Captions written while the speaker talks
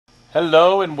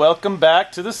Hello and welcome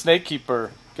back to the Snake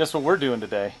Keeper. Guess what we're doing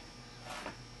today?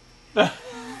 We're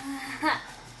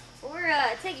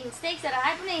taking snakes out of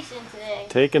hibernation today.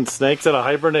 Taking snakes out of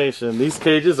hibernation. These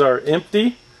cages are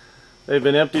empty. They've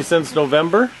been empty since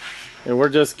November. And we're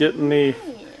just getting the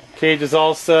cages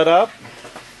all set up.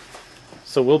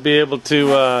 So we'll be able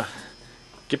to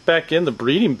get back in the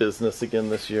breeding business again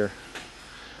this year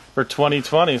for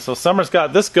 2020. So Summer's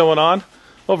got this going on.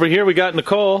 Over here we got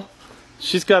Nicole.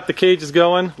 She's got the cages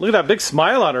going. Look at that big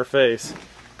smile on her face.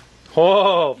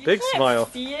 Whoa, big smile.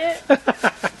 See it?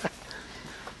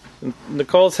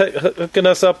 Nicole's hooking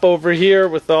us up over here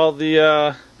with all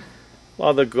the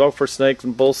gopher snake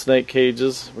and bull snake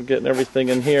cages. We're getting everything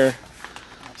in here.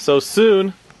 So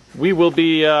soon we will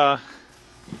be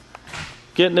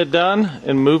getting it done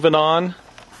and moving on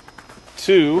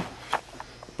to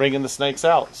bringing the snakes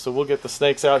out. So we'll get the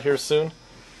snakes out here soon.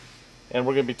 And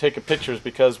we're going to be taking pictures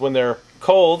because when they're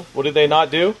cold, what do they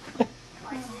not do?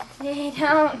 They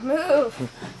don't move.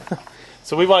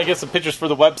 So we want to get some pictures for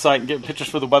the website, and getting pictures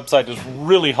for the website is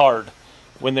really hard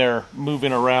when they're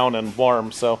moving around and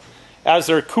warm. So as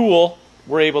they're cool,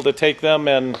 we're able to take them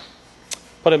and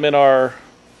put them in our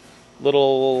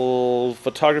little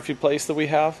photography place that we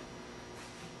have.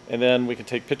 And then we can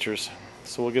take pictures.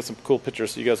 So we'll get some cool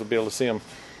pictures so you guys will be able to see them.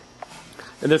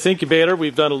 In this incubator,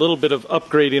 we've done a little bit of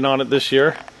upgrading on it this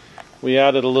year. We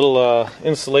added a little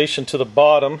insulation to the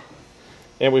bottom,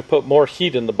 and we put more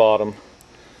heat in the bottom.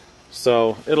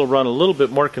 So it'll run a little bit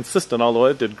more consistent, although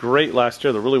it did great last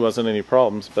year. There really wasn't any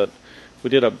problems, but we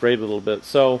did upgrade a little bit.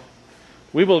 So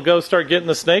we will go start getting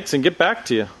the snakes and get back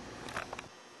to you.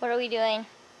 What are we doing?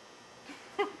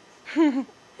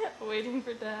 Waiting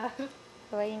for Dad.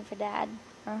 We're waiting for Dad.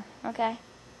 Oh, okay.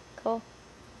 Cool.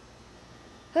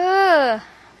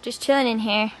 Just chilling in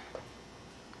here.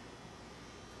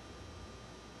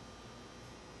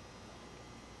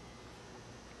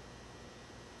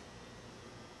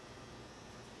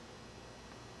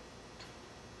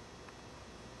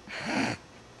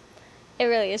 It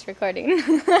really is recording.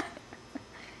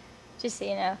 Just so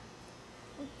you know.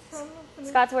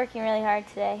 Scott's working really hard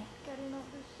today.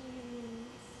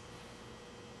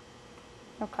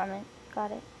 No comment.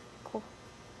 Got it. Cool.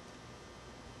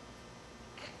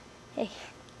 Hey.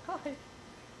 Hi.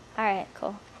 Alright,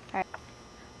 cool. Alright.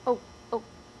 Oh.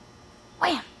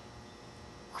 Wham!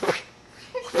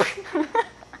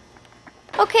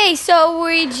 Okay, so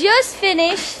we just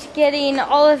finished getting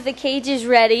all of the cages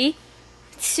ready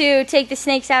to take the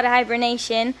snakes out of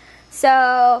hibernation.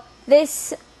 So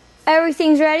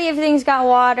everything's ready, everything's got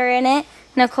water in it.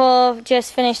 Nicole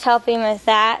just finished helping with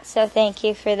that, so thank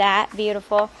you for that.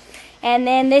 Beautiful. And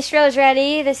then this row's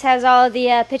ready. This has all of the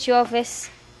Pituophis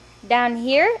down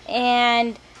here,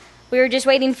 and we were just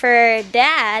waiting for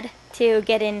Dad to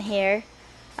get in here.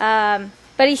 But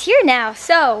he's here now,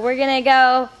 so we're gonna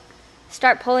go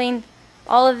start pulling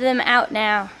all of them out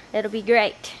now. It'll be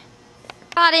great.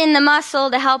 Got in the muscle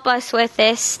to help us with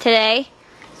this today.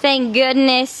 Thank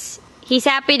goodness. He's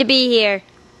happy to be here.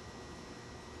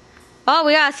 Oh,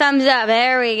 we got a thumbs up.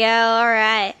 There we go. All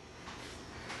right.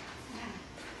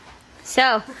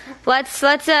 So let's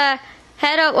head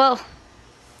up. Well,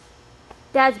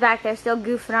 Dad's back there still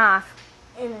goofing off.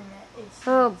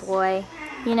 Oh boy.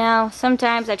 You know,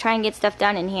 sometimes I try and get stuff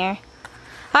done in here.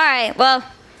 All right. Well,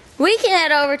 we can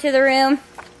head over to the room.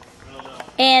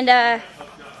 And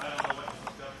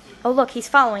oh look, he's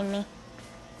following me.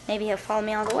 Maybe he'll follow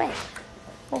me all the way.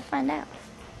 We'll find out.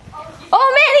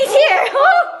 Oh man, he's here!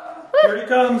 Here he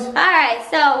comes. Alright,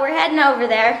 so we're heading over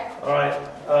there. Alright.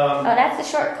 Oh, that's the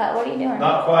shortcut. What are you doing?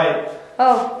 Not quite.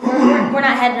 Oh, we're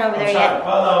not heading over there yet.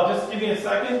 Well, no, just give me a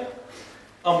second.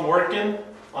 I'm working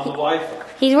on the Wi-Fi.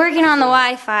 He's working on the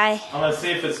Wi-Fi. I'm going to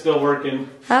see if it's still working.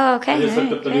 Oh, okay. I just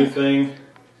looked up the new thing.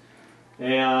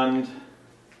 And...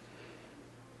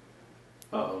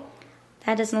 uh-oh.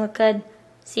 That doesn't look good.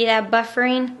 See that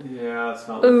buffering? Yeah, it's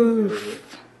not looking good, is it?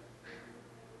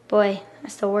 Boy,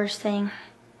 that's the worst thing.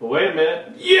 Well, wait a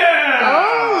minute. Yeah!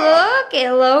 Oh, look,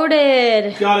 it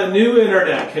loaded. Got a new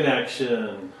internet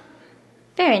connection.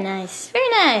 Very nice. Very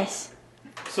nice.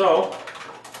 So,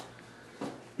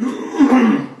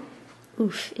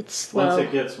 oof, it's slow. once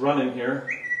it gets running here,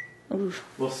 oof.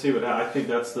 we'll see what happens. I think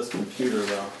that's this computer,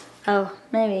 though. Oh,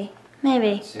 maybe.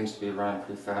 Maybe. It seems to be running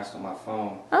pretty fast on my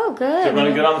phone. Oh, good. Is it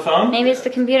running good on the phone? Maybe it's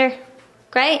the computer.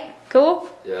 Great. Cool.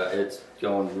 Yeah, it's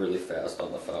going really fast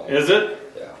on the phone. Is it?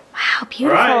 Yeah. Wow,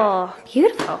 beautiful. All right.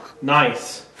 Beautiful.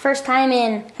 Nice. First time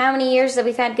in how many years that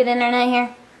we've had good internet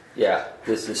here? Yeah,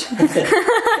 this is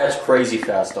that's crazy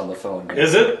fast on the phone. Man.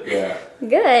 Is it? Yeah.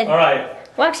 Good. All right.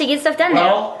 We'll actually get stuff done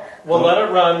Well, We'll let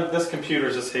it run. This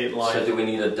computer's just hating line. So do we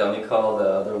need a dummy call the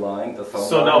other line, the phone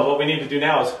So line? no, what we need to do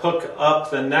now is hook up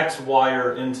the next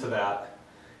wire into that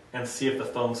and see if the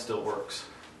phone still works.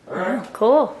 Alright.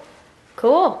 Cool.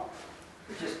 Cool.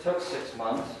 It just took 6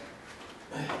 months.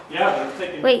 Yeah, they're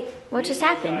taking. Wait, what just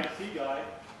happened?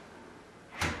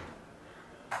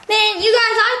 Man, you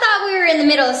guys, I thought we were in the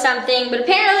middle of something, but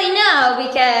apparently no,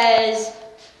 because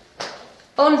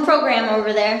own program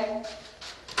over there.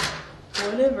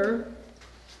 Whatever.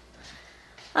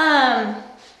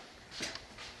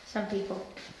 Some people,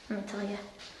 let me tell you.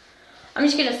 I'm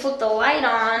just gonna flip the light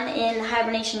on in the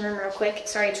hibernation room real quick.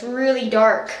 Sorry, it's really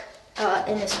dark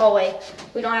in this hallway.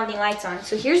 We don't have any lights on.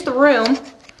 So here's the room.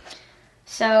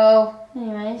 So,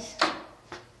 anyways,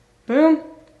 boom,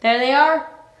 there they are.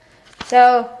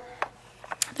 So,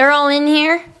 they're all in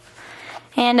here,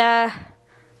 and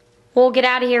we'll get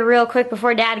out of here real quick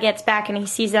before Dad gets back and he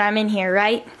sees that I'm in here,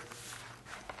 right?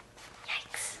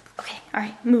 Yikes. Okay,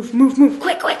 alright, move,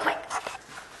 quick.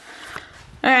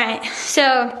 Alright,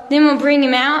 so then we'll bring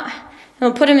him out, and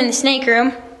we'll put him in the snake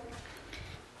room,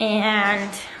 and,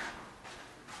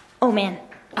 oh man,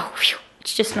 oh, phew,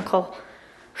 it's just Nicole.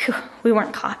 Phew, we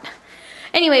weren't caught.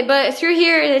 Anyway, but through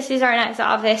here, this is our next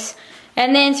office.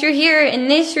 And then through here in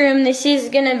this room, this is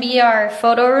gonna be our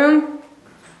photo room.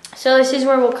 So this is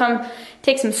where we'll come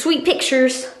take some sweet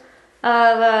pictures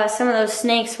of some of those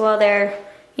snakes while they're,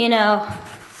 you know,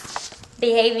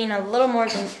 behaving a little more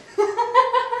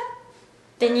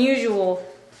than usual.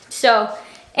 So,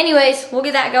 anyways, we'll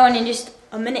get that going in just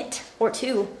a minute or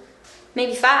two,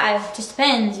 maybe 5, just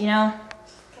depends, you know.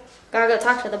 Gotta go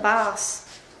talk to the boss.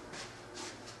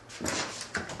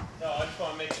 No, I just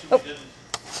want to make sure we didn't.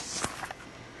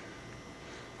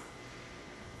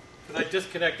 Because I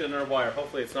disconnected another wire.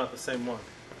 Hopefully it's not the same one.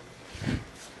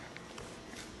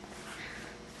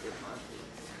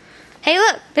 Hey,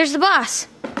 look, there's the boss.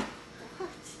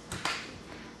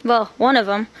 Well, one of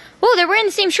them. Oh, they're wearing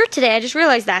the same shirt today. I just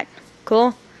realized that.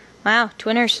 Cool. Wow,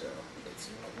 twinners.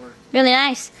 Really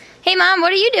nice. Hey, Mom,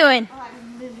 what are you doing?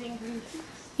 I'm moving green trees.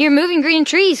 You're moving green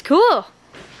trees. Cool.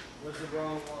 What's the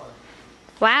wrong one?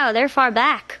 Wow, they're far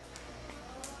back.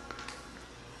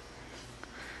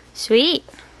 Sweet.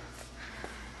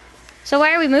 So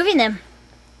why are we moving them?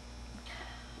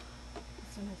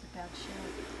 This one has a bad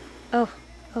shape.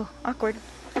 Oh, awkward.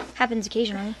 Happens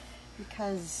occasionally.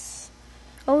 Because...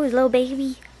 Oh, little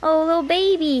baby. Oh, little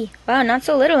baby. Wow, not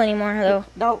so little anymore, though.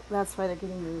 No, that's why they're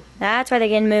getting moved. That's why they're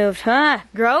getting moved. Huh,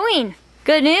 growing.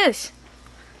 Good news.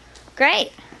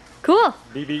 Great. Cool.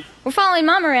 BB. We're following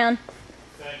Mom around.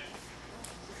 Thanks.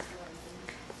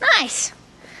 Nice.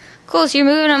 Cool, so you're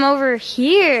moving them over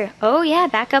here. Oh, yeah,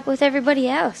 back up with everybody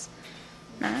else.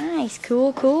 Nice,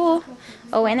 cool.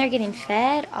 Oh, and they're getting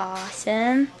fed.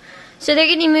 Awesome. So they're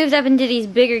getting moved up into these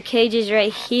bigger cages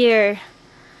right here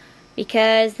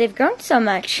because they've grown so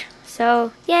much.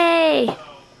 So, yay.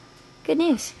 Good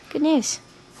news.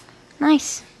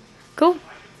 Nice. Cool.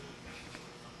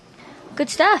 Good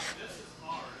stuff.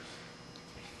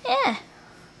 Yeah.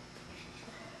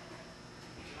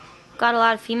 Got a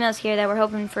lot of females here that we're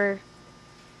hoping for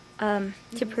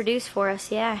to produce for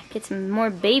us. Yeah, get some more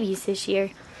babies this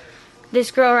year. This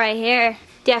girl right here,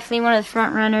 definitely one of the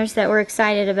front runners that we're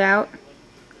excited about.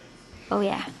 Oh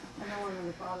yeah.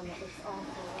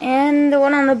 And the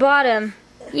one on the bottom.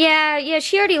 Yeah,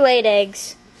 she already laid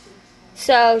eggs.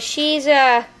 So she's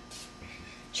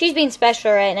being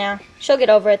special right now. She'll get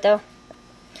over it though.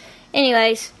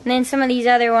 Anyways, and then some of these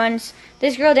other ones.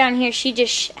 This girl down here, she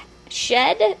just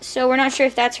shed, so we're not sure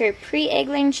if that's her pre-egg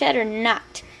laying shed or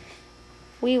not.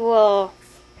 We will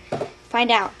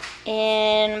find out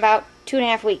in about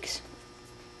 2.5 weeks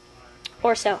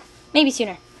or so, maybe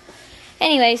sooner.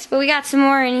 Anyways, but we got some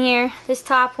more in here. This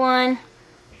top one,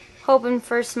 hoping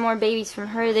for some more babies from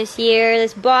her this year.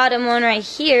 This bottom one right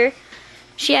here,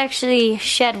 she actually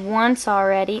shed once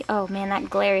already. Oh man, that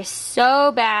glare is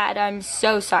so bad. I'm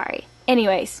so sorry.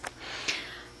 Anyways,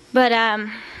 but yeah,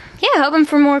 hoping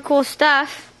for more cool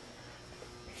stuff,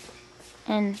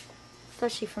 and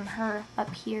especially from her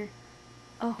up here.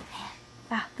 Oh man,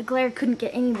 wow, the glare couldn't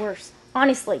get any worse,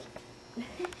 honestly.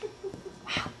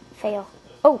 Wow, fail.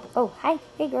 Oh, hi,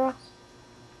 hey girl.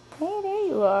 Hey, there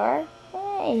you are.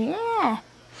 Hey, yeah.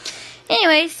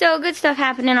 Anyway, so good stuff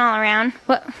happening all around.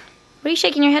 What are you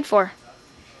shaking your head for?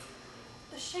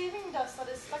 The shaving dust that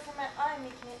is stuck in my eye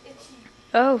making it itchy.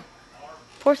 Oh,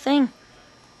 poor thing.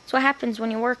 That's what happens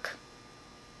when you work.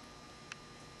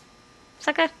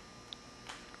 Sucker.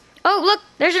 Oh, look,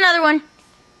 there's another one.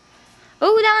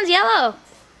 Oh, that one's yellow.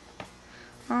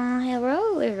 Oh,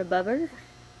 hello there, bubber.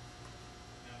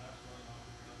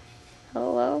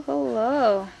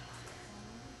 Hello.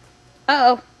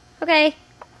 Uh-oh. Okay.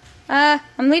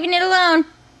 I'm leaving it alone.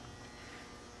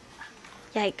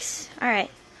 Yikes. Alright.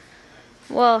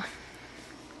 Well.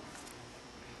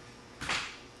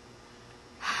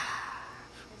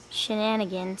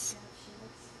 Shenanigans.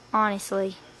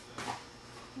 Honestly.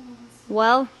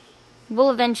 Well,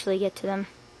 we'll eventually get to them.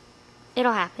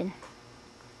 It'll happen.